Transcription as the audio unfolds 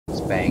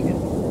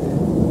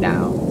banging.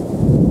 Now,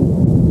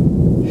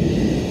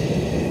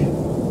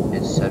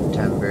 it's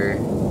September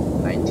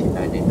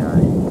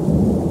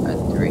 1999 at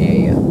 3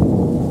 a.m.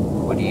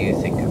 What do you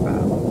think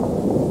about?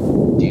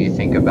 Do you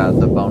think about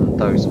the Bone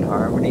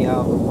Thugs-n-Harmony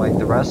album like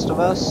the rest of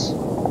us?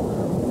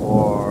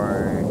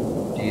 Or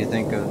do you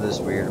think of this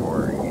weird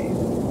horror game?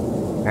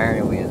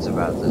 Apparently it's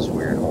about this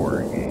weird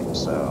horror game,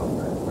 so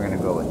we're gonna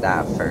go with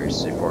that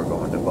first before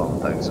going to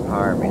Bone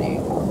Thugs-n-Harmony.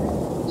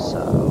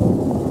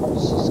 So,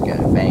 let's just get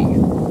it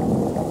banging.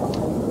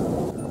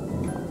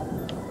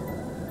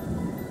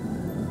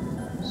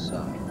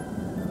 So,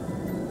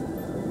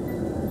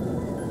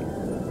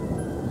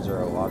 these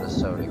are a lot of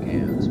soda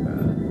cans,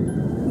 man.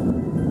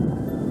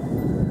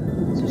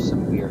 These are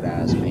some weird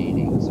ass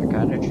paintings. They're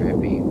kind of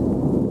trippy.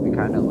 I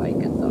kind of like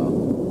it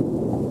though.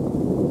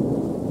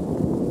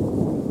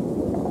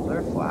 Is there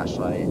a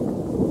flashlight?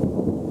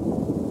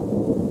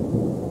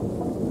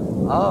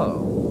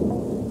 Oh.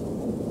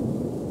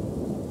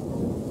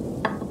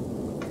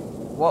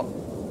 What?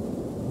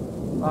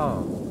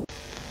 Oh.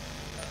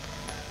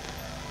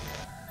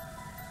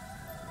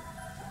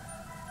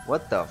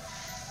 What the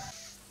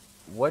f-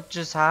 What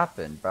just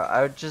happened? But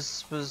I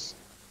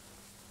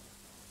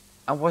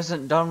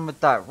wasn't done with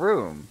that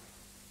room.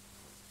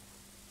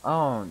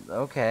 Oh,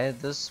 okay.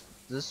 This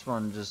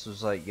one just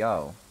was like,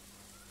 yo,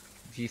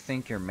 if you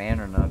think you're man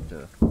enough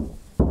to,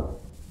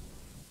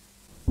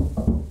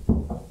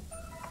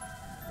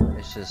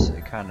 it's just,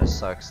 it kind of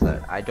sucks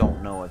that I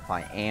don't know if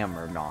I am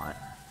or not,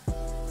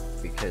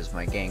 because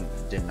my gang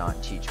did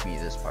not teach me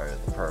this part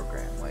of the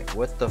program. Like,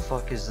 what the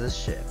fuck is this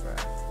shit, bro?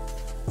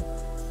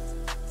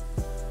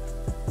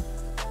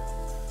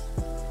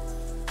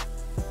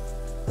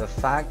 The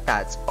fact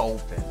that's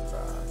open, bro.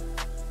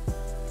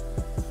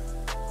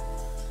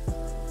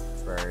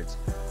 Birds.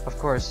 Of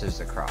course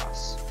there's a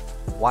cross.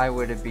 Why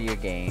would it be a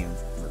game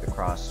where the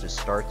cross just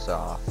starts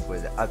off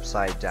with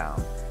upside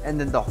down, and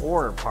then the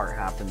horror part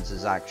happens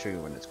is actually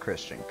when it's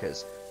Christian,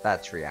 because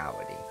that's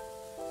reality.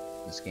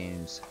 This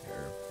game's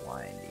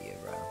blind to you,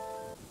 bro.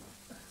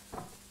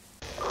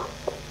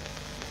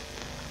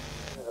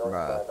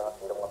 Bruh.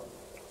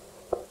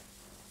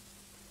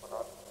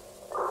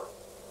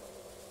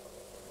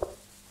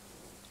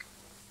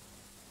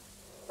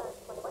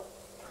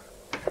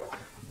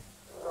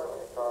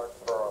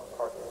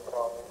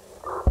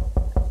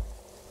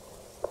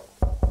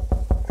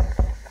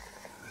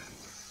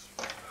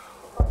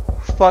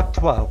 Fuck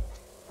 12.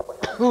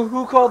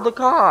 Who called the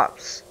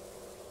cops?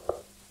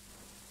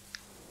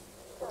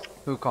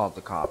 Who called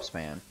the cops,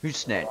 man? Who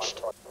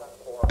snitched?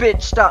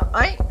 Bitch, stop.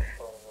 I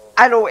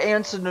don't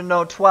answer to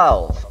no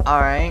 12,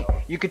 alright?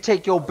 You could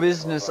take your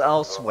business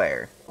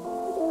elsewhere. Man,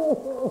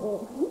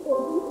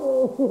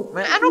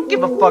 I don't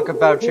give a fuck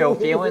about your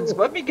feelings.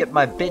 Let me get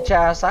my bitch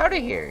ass out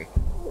of here.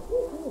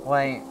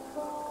 Like,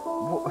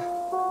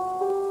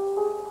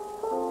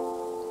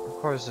 of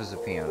course there's a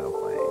piano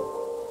playing.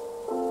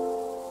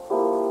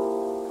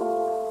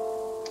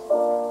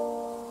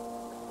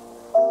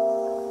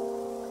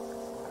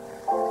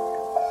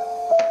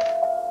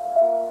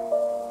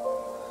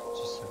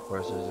 Of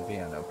course there's a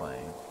piano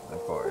playing.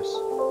 Of course.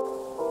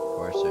 Of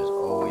course there's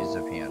always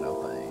a piano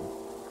playing.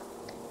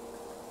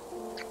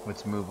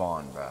 Let's move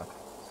on, bro.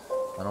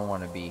 I don't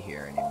want to be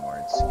here anymore.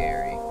 It's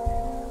scary.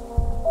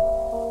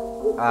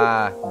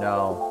 Ah,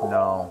 no,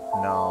 no,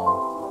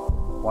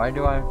 no. Why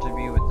do I have to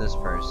be with this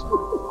person?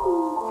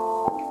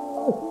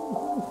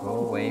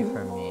 Go away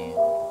from me.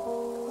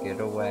 Get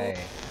away.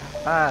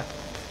 Ah!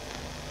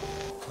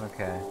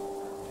 Okay.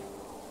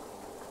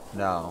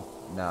 No,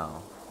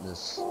 no.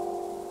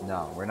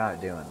 No, we're not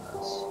doing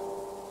this.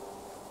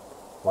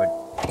 What?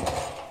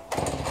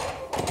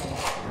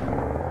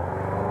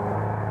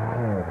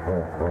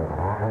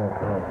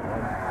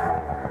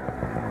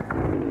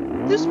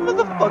 This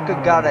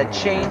motherfucker got a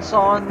chainsaw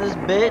on this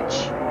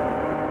bitch.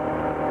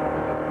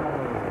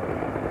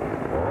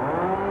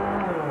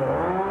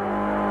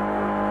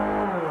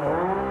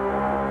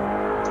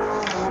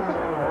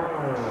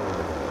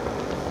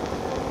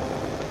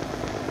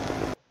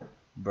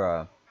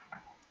 Bruh.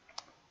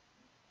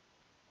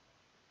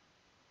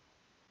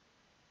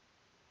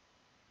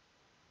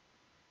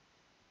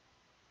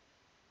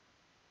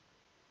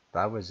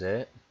 That was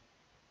it?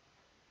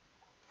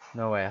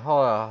 No way,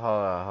 hold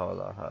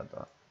on.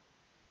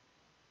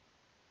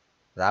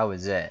 That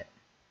was it.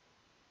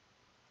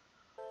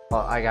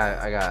 Well, I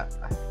got,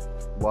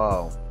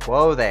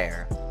 whoa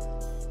there.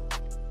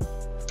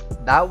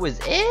 That was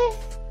it?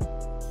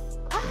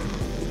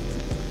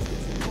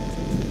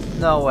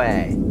 No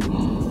way.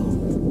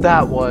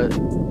 That was,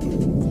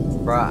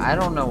 bruh, I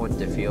don't know what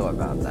to feel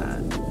about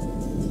that.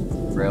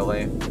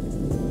 Really?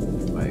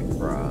 Like,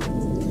 bruh.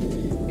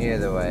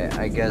 Either way,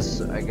 I guess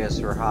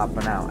we're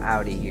hopping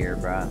out of here,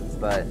 bruh.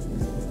 But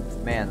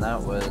man,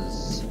 that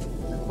was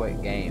a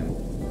quick game.